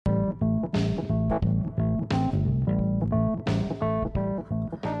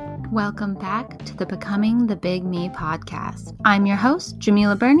Welcome back to the Becoming the Big Me podcast. I'm your host,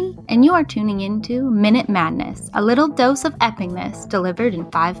 Jamila Burney, and you are tuning into Minute Madness, a little dose of epicness delivered in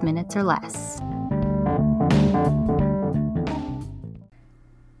 5 minutes or less.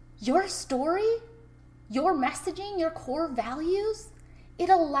 Your story, your messaging, your core values, it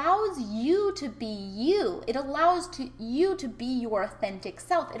allows you to be you. It allows you to be your authentic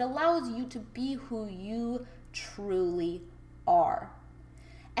self. It allows you to be who you truly are.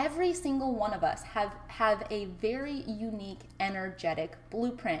 Every single one of us have a very unique energetic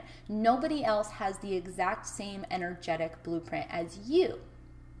blueprint. Nobody else has the exact same energetic blueprint as you.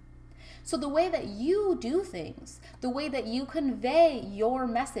 So the way that you do things, the way that you convey your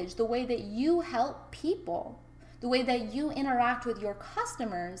message, the way that you help people, the way that you interact with your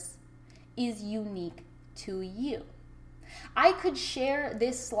customers is unique to you. I could share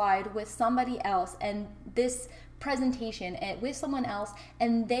this slide with somebody else and this presentation with someone else,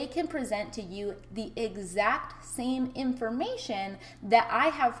 and they can present to you the exact same information that I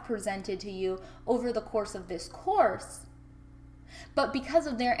have presented to you over the course of this course. But because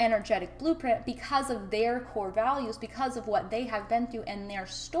of their energetic blueprint, because of their core values, because of what they have been through and their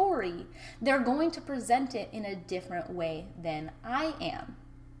story, they're going to present it in a different way than I am.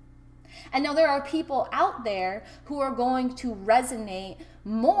 And now there are people out there who are going to resonate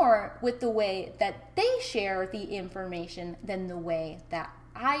more with the way that they share the information than the way that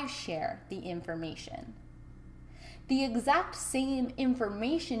I share the information. The exact same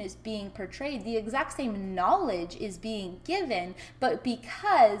information is being portrayed, the exact same knowledge is being given, but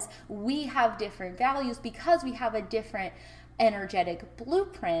because we have different values, because we have a different energetic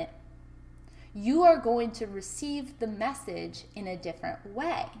blueprint, you are going to receive the message in a different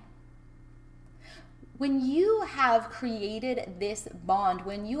way. When you have created this bond,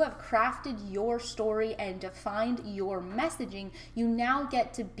 when you have crafted your story and defined your messaging, you now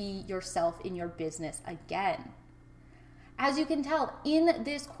get to be yourself in your business again. As you can tell, in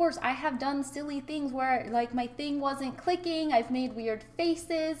this course, I have done silly things where my thing wasn't clicking, I've made weird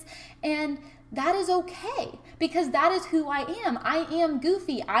faces, and that is okay because that is who I am. I am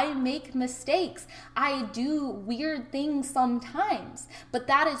goofy. I make mistakes. I do weird things sometimes, but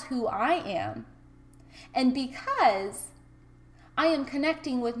that is who I am. And because I am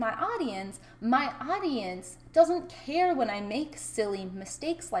connecting with my audience doesn't care when I make silly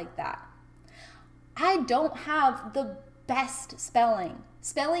mistakes like that. I don't have the best spelling.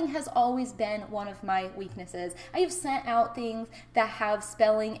 Spelling has always been one of my weaknesses. I have sent out things that have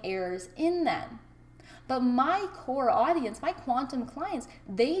spelling errors in them. But my core audience, my quantum clients,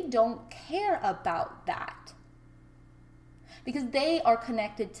 they don't care about that. Because they are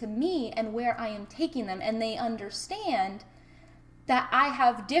connected to me and where I am taking them, and they understand that I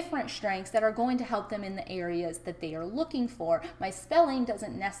have different strengths that are going to help them in the areas that they are looking for. My spelling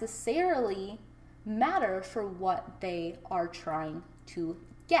doesn't necessarily matter for what they are trying to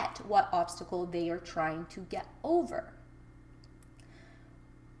get, what obstacle they are trying to get over.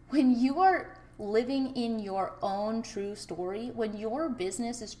 When you are living in your own true story, when your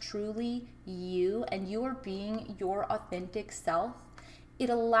business is truly you and you are being your authentic self, it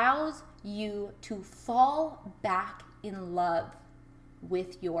allows you to fall back in love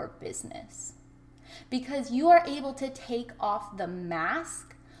with your business because you are able to take off the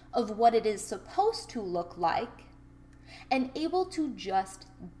mask of what it is supposed to look like and able to just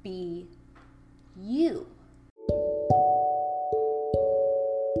be you.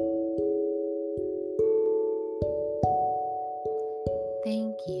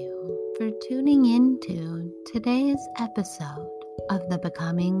 Thank you for tuning into today's episode of the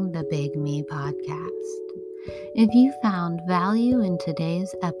Becoming the Big Me podcast. If you found value in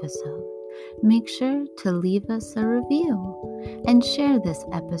today's episode, make sure to leave us a review and share this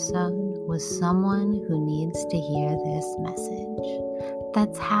episode with someone who needs to hear this message.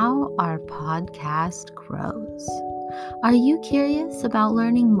 That's how our podcast grows. Are you curious about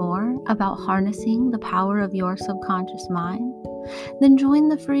learning more about harnessing the power of your subconscious mind? Then join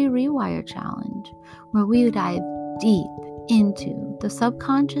the free Rewire Challenge, where we dive deep into the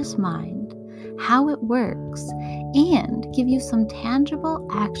subconscious mind, how it works, and give you some tangible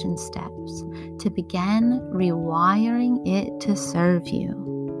action steps to begin rewiring it to serve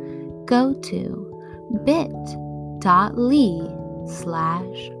you. Go to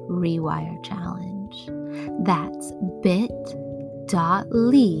bit.ly/Rewire Challenge. That's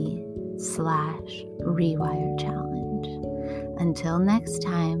bit.ly/Rewire Challenge. Until next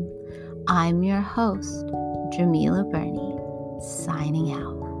time, I'm your host, Jamila Burney, signing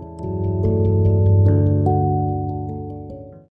out.